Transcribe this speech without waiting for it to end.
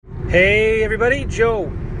Hey everybody, Joe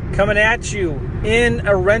coming at you in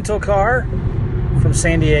a rental car from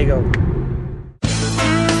San Diego.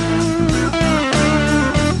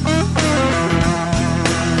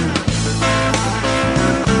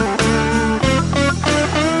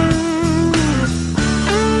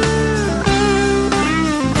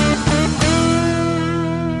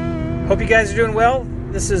 Hope you guys are doing well.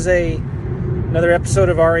 This is another episode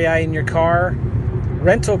of REI in your car,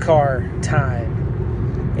 rental car time.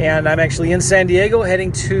 And I'm actually in San Diego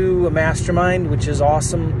heading to a mastermind, which is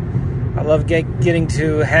awesome. I love getting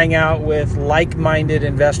to hang out with like-minded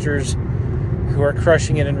investors who are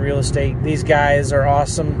crushing it in real estate. These guys are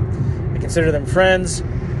awesome. I consider them friends.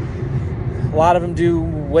 A lot of them do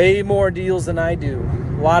way more deals than I do.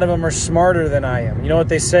 A lot of them are smarter than I am. You know what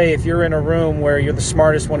they say, if you're in a room where you're the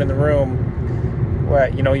smartest one in the room,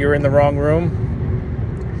 you're in the wrong room.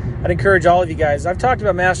 I'd encourage all of you guys. I've talked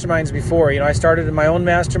about masterminds before. I started in my own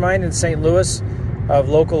mastermind in St. Louis of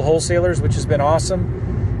local wholesalers, which has been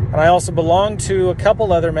awesome. And I also belong to a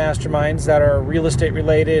couple other masterminds that are real estate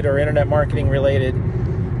related or internet marketing related.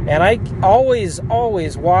 And I always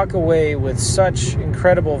walk away with such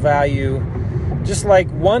incredible value, just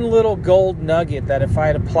like one little gold nugget that if I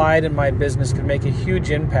had applied in my business could make a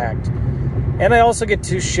huge impact. And I also get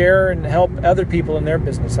to share and help other people in their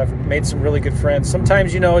business. I've made some really good friends.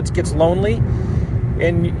 Sometimes, it gets lonely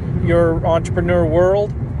in your entrepreneur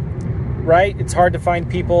world, right? It's hard to find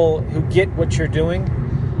people who get what you're doing.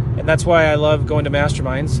 And that's why I love going to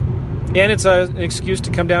masterminds. And it's an excuse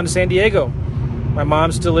to come down to San Diego. My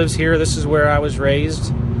mom still lives here. This is where I was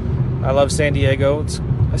raised. I love San Diego.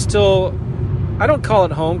 I don't call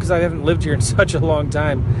it home because I haven't lived here in such a long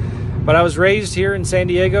time. But I was raised here in San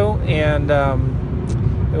Diego, and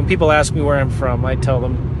when people ask me where I'm from, I tell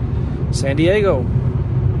them San Diego.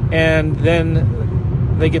 And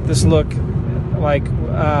then they get this look like,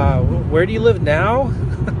 where do you live now?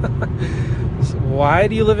 Why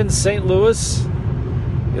do you live in St. Louis?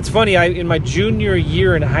 It's funny, in my junior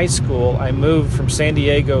year in high school, I moved from San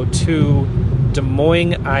Diego to Des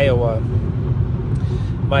Moines, Iowa.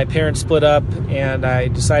 My parents split up, and I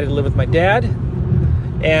decided to live with my dad.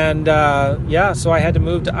 And so I had to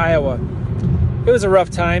move to Iowa. It was a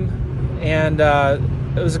rough time, and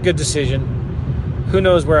it was a good decision. Who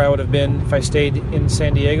knows where I would have been if I stayed in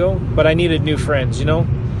San Diego, but I needed new friends,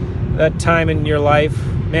 That time in your life,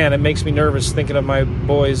 man, it makes me nervous thinking of my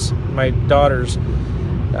boys, my daughters.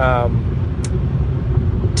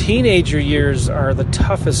 Teenager years are the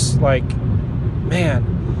toughest, I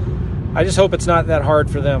just hope it's not that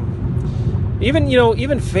hard for them.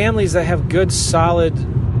 Even families that have good, solid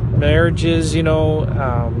marriages,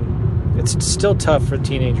 it's still tough for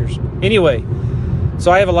teenagers. Anyway,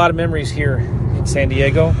 so I have a lot of memories here in San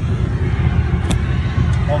Diego.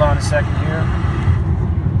 Hold on a second here.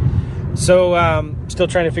 So, still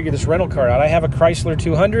trying to figure this rental car out. I have a Chrysler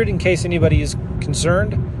 200 in case anybody is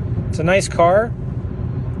concerned. It's a nice car.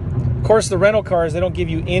 Of course, the rental cars, they don't give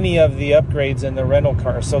you any of the upgrades in the rental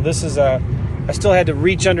car. So this is I still had to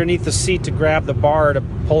reach underneath the seat to grab the bar to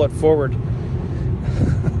pull it forward.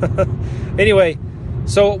 Anyway,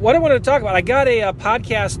 so what I wanted to talk about, I got a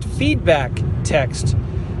podcast feedback text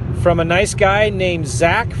from a nice guy named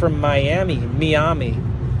Zach from Miami.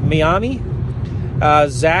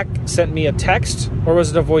 Zach sent me a text, or was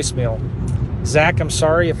it a voicemail? Zach, I'm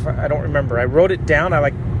sorry if I don't remember. I wrote it down.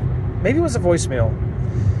 Maybe it was a voicemail.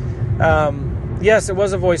 Yes, it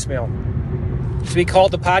was a voicemail. We called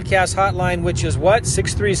the podcast hotline, which is what?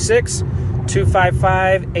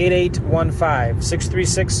 636-255-8815.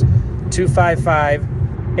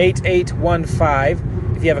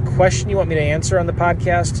 636-255-8815. If you have a question you want me to answer on the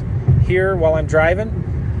podcast here while I'm driving,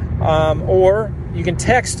 or you can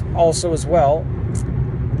text also as well.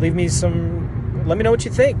 Let me know what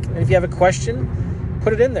you think. And if you have a question,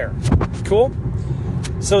 put it in there. Cool?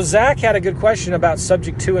 So Zach had a good question about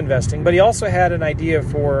subject to investing, but he also had an idea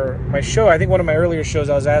for my show. I think one of my earlier shows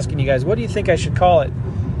I was asking you guys, what do you think I should call it?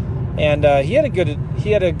 And he had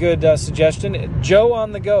a good suggestion. Joe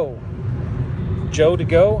on the go. Joe to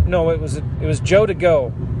go? No, it was Joe to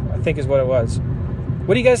go, I think is what it was.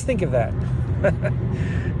 What do you guys think of that?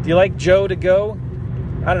 Do you like Joe to go?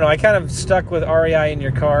 I don't know. I kind of stuck with REI in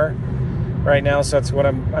your car right now, so that's what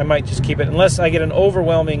I might just keep it, unless I get an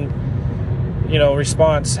overwhelming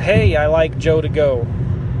response. Hey, I like Joe to go.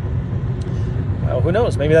 Who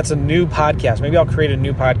knows? Maybe that's a new podcast. Maybe I'll create a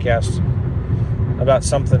new podcast about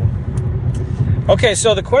something. Okay,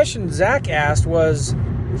 so the question Zach asked was,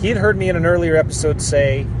 he had heard me in an earlier episode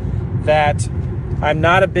say that I'm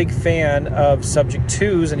not a big fan of subject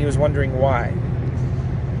twos, and he was wondering why.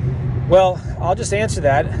 Well, I'll just answer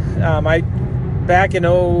that. back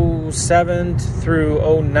in 07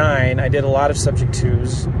 through 09, I did a lot of subject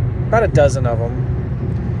twos, about a dozen of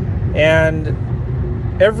them.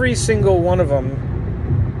 And every single one of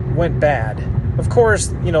them went bad. Of course,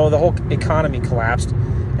 the whole economy collapsed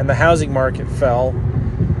and the housing market fell.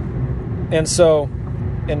 And so,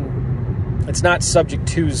 and it's not subject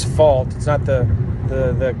two's fault. It's not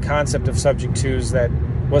the concept of subject twos that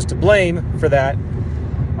was to blame for that.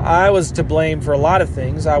 I was to blame for a lot of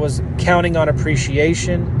things. I was counting on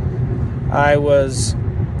appreciation. I was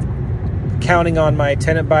counting on my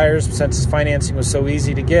tenant buyers, since financing was so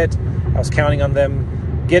easy to get. I was counting on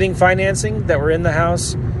them getting financing that were in the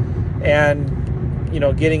house and,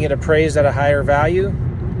 getting it appraised at a higher value.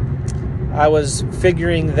 I was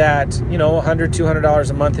figuring that, $100, $200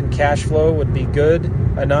 a month in cash flow would be good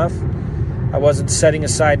enough. I wasn't setting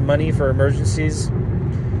aside money for emergencies.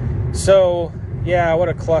 So, yeah, what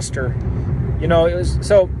a cluster.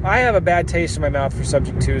 So I have a bad taste in my mouth for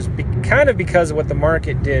subject twos, kind of because of what the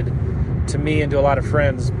market did to me and to a lot of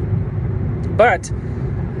friends. But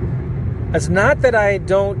it's not that I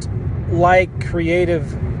don't like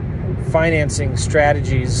creative financing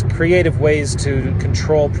strategies, creative ways to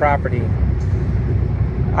control property.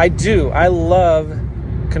 I do. I love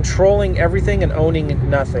controlling everything and owning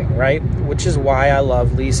nothing, right? Which is why I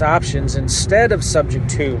love lease options instead of subject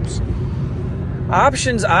twos.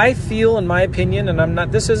 Options, I feel, in my opinion,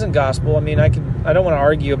 and this isn't gospel. I don't want to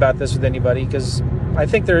argue about this with anybody because I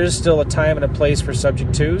think there is still a time and a place for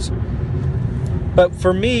subject twos. But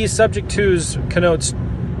for me, subject twos connotes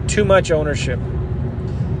too much ownership.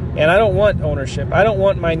 And I don't want ownership. I don't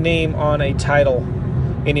want my name on a title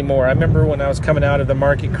anymore. I remember when I was coming out of the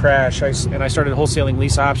market crash and I started wholesaling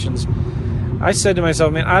lease options, I said to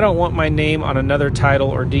myself, man, I don't want my name on another title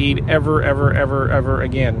or deed ever, ever, ever, ever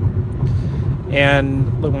again.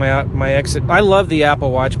 And look, my exit. I love the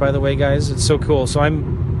Apple Watch, by the way, guys. It's so cool. So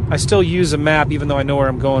I still use a map even though I know where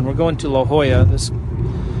I'm going. We're going to La Jolla. This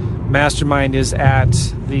mastermind is at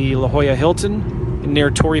the La Jolla Hilton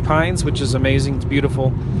near Torrey Pines, which is amazing. It's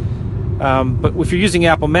beautiful. But if you're using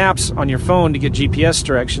Apple Maps on your phone to get GPS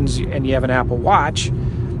directions and you have an Apple Watch,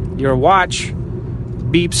 your watch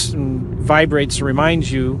beeps and vibrates to remind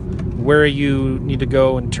you where you need to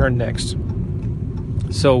go and turn next.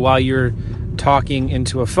 So while you're talking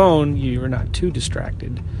into a phone, you're not too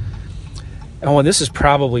distracted. Oh, and this is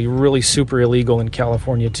probably really super illegal in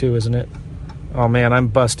California too, isn't it? Oh man, I'm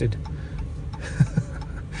busted.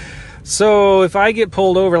 So if I get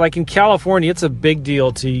pulled over, like in California, it's a big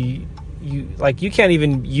deal to you. Like you can't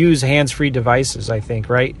even use hands-free devices, I think,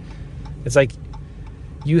 right? It's like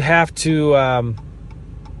you have to,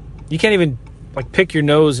 you can't even like pick your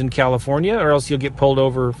nose in California or else you'll get pulled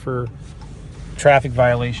over for traffic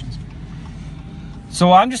violations.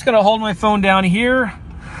 So I'm just going to hold my phone down here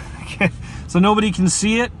so nobody can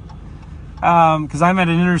see it because I'm at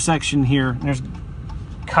an intersection here. There's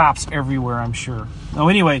cops everywhere, I'm sure. Oh,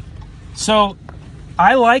 anyway, so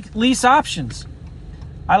I like lease options.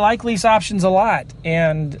 I like lease options a lot.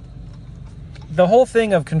 And the whole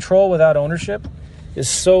thing of control without ownership is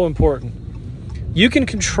so important. You can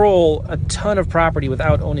control a ton of property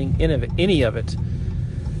without owning any of it.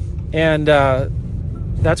 And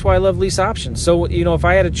that's why I love lease options. So, if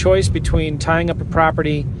I had a choice between tying up a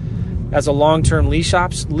property as a long-term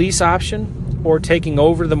lease option or taking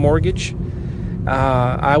over the mortgage,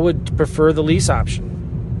 I would prefer the lease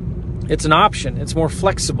option. It's an option. It's more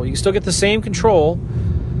flexible. You still get the same control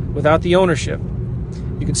without the ownership.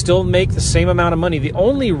 You can still make the same amount of money. The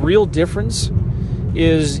only real difference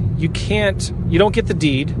is you don't get the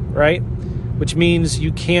deed, right? Which means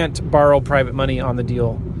you can't borrow private money on the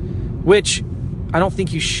deal, which I don't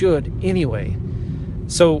think you should anyway.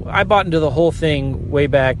 So I bought into the whole thing way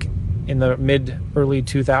back in the early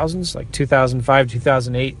 2000s, like 2005,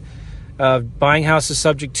 2008, buying houses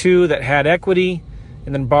subject to that had equity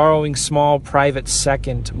and then borrowing small private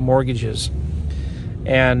second mortgages.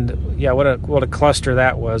 And yeah, what a cluster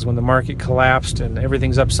that was when the market collapsed and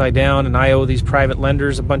everything's upside down and I owe these private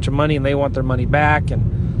lenders a bunch of money and they want their money back.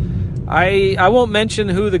 And I won't mention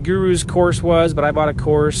who the guru's course was, but I bought a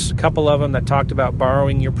course, a couple of them that talked about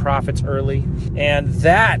borrowing your profits early. And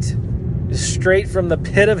that is straight from the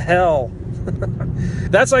pit of hell.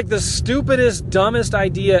 That's like the stupidest, dumbest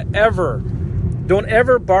idea ever. Don't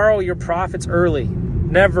ever borrow your profits early.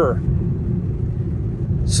 Never.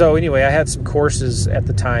 So anyway, I had some courses at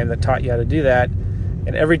the time that taught you how to do that.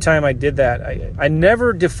 And every time I did that, I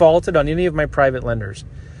never defaulted on any of my private lenders.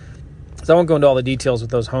 So I won't go into all the details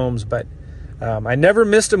with those homes, but I never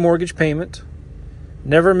missed a mortgage payment.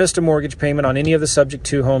 Never missed a mortgage payment on any of the subject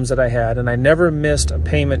to homes that I had, and I never missed a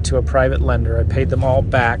payment to a private lender. I paid them all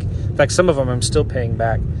back. In fact, some of them I'm still paying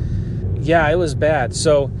back. Yeah, it was bad.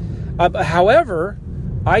 So, however,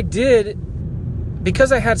 I did,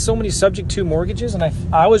 because I had so many subject to mortgages, and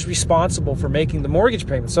I was responsible for making the mortgage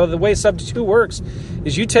payment. So the way subject to works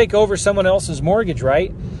is you take over someone else's mortgage,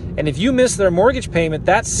 right? And if you miss their mortgage payment,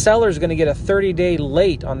 that seller is going to get a 30-day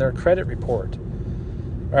late on their credit report,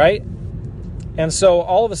 right? And so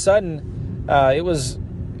all of a sudden,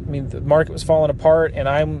 the market was falling apart, and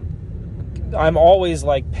I'm always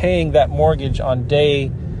like paying that mortgage on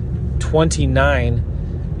day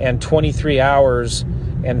 29 and 23 hours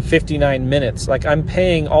and 59 minutes. Like, I'm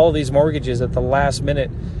paying all these mortgages at the last minute.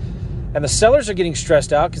 And the sellers are getting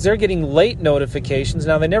stressed out because they're getting late notifications.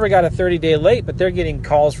 Now, they never got a 30-day late, but they're getting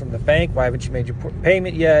calls from the bank. Why haven't you made your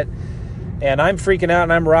payment yet? And I'm freaking out,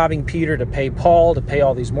 and I'm robbing Peter to pay Paul to pay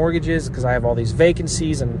all these mortgages because I have all these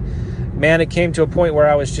vacancies. And man, it came to a point where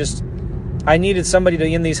I needed somebody to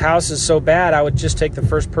in these houses so bad, I would just take the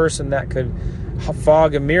first person that could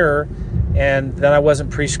fog a mirror, and then I wasn't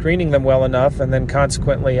pre-screening them well enough, and then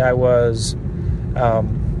consequently I was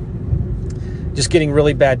just getting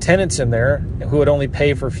really bad tenants in there who would only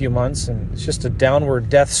pay for a few months, and it's just a downward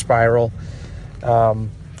death spiral.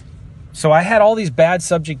 So I had all these bad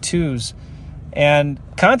subject twos. And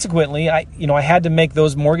consequently, I had to make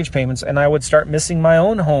those mortgage payments, and I would start missing my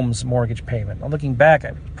own home's mortgage payment. Now, looking back,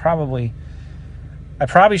 I probably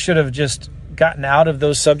should have just gotten out of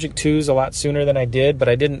those subject twos a lot sooner than I did, but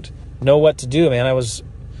I didn't know what to do, man. I was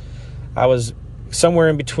somewhere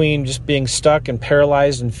in between just being stuck and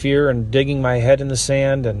paralyzed in fear and digging my head in the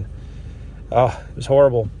sand, and it was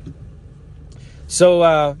horrible.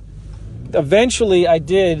 So, eventually, I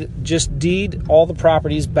did just deed all the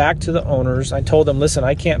properties back to the owners. I told them, listen,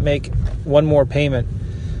 I can't make one more payment.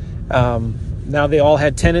 Now they all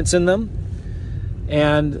had tenants in them.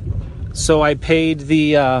 And so I paid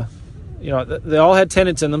they all had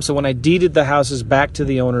tenants in them. So when I deeded the houses back to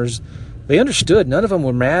the owners, they understood. None of them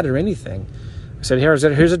were mad or anything. I said, here's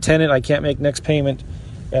a tenant. I can't make next payment.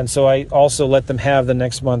 And so I also let them have the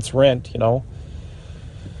next month's rent,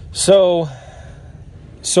 So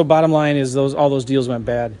bottom line is all those deals went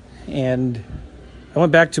bad. And I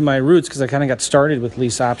went back to my roots because I kind of got started with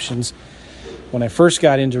lease options when I first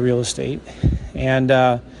got into real estate. And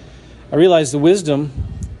I realized the wisdom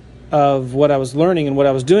of what I was learning and what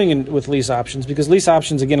I was doing with lease options, because lease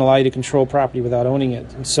options, again, allow you to control property without owning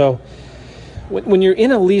it. And so when you're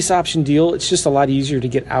in a lease option deal, it's just a lot easier to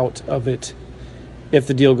get out of it if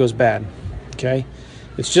the deal goes bad, okay?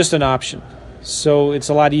 It's just an option. So it's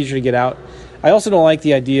a lot easier to get out. I also don't like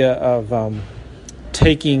the idea of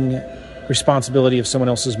taking responsibility of someone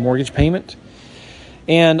else's mortgage payment.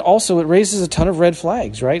 And also, it raises a ton of red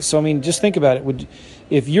flags, right? So, just think about it.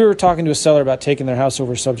 If you're talking to a seller about taking their house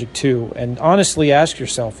over subject to, and honestly ask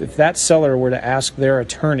yourself, if that seller were to ask their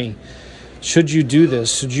attorney, should you do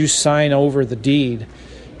this? Should you sign over the deed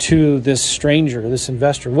to this stranger, this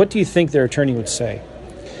investor? What do you think their attorney would say?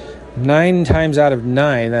 9 times out of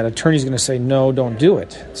 9, that attorney's going to say, no, don't do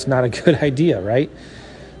it. It's not a good idea, right?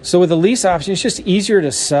 So with a lease option, it's just easier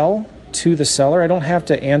to sell to the seller. I don't have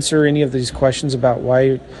to answer any of these questions about why are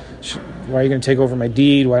you going to take over my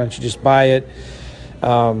deed? Why don't you just buy it?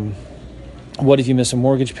 What if you miss a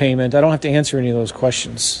mortgage payment? I don't have to answer any of those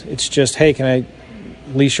questions. It's just, hey, can I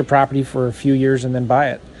lease your property for a few years and then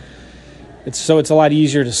buy it? It's a lot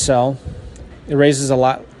easier to sell. It raises a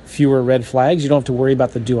lot fewer red flags. You don't have to worry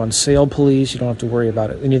about the due on sale police. You don't have to worry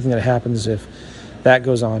about anything that happens if that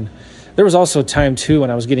goes on. There was also a time, too,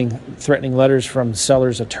 when I was getting threatening letters from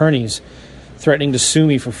sellers' attorneys threatening to sue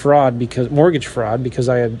me for mortgage fraud, because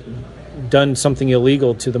I had done something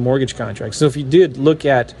illegal to the mortgage contract. So if you did look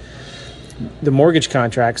at the mortgage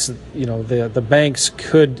contracts, the banks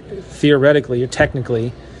could theoretically or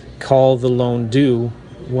technically call the loan due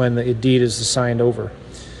when the deed is assigned over.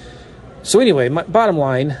 So anyway, my bottom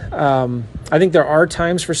line, I think there are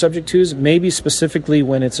times for subject twos, maybe specifically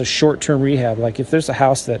when it's a short-term rehab. Like if there's a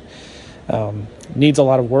house that needs a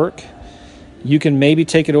lot of work, you can maybe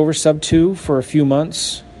take it over sub 2 for a few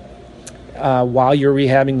months while you're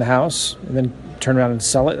rehabbing the house, and then turn around and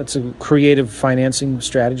sell it. That's a creative financing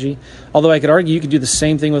strategy. Although I could argue you could do the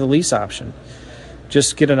same thing with a lease option.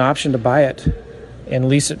 Just get an option to buy it and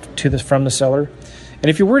lease it from the seller. And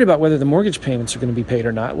if you're worried about whether the mortgage payments are going to be paid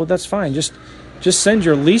or not, well, that's fine. Just send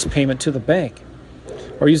your lease payment to the bank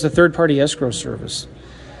or use a third-party escrow service.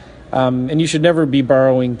 And you should never be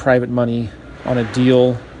borrowing private money on a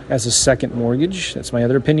deal as a second mortgage. That's my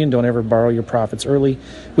other opinion. Don't ever borrow your profits early,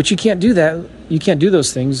 which you can't do that. You can't do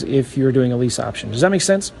those things if you're doing a lease option. Does that make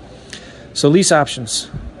sense? So lease options,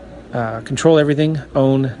 control everything,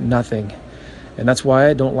 own nothing. And that's why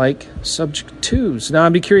I don't like subject twos. Now,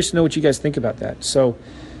 I'd be curious to know what you guys think about that. So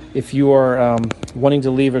if you are wanting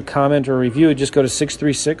to leave a comment or a review, just go to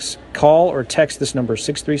 636, call or text this number,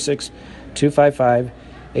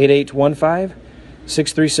 636-255-8815,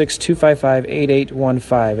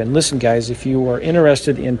 636-255-8815. And listen, guys, if you are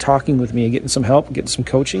interested in talking with me and getting some help, getting some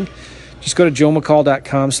coaching, just go to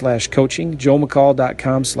joemccall.com/coaching,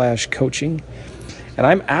 joemccall.com/coaching. And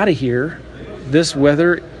I'm out of here. This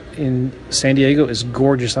weather in San Diego is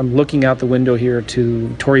gorgeous. I'm looking out the window here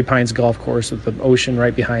to Torrey Pines Golf Course with the ocean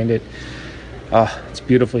right behind it. It's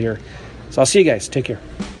beautiful here. So I'll see you guys. Take care.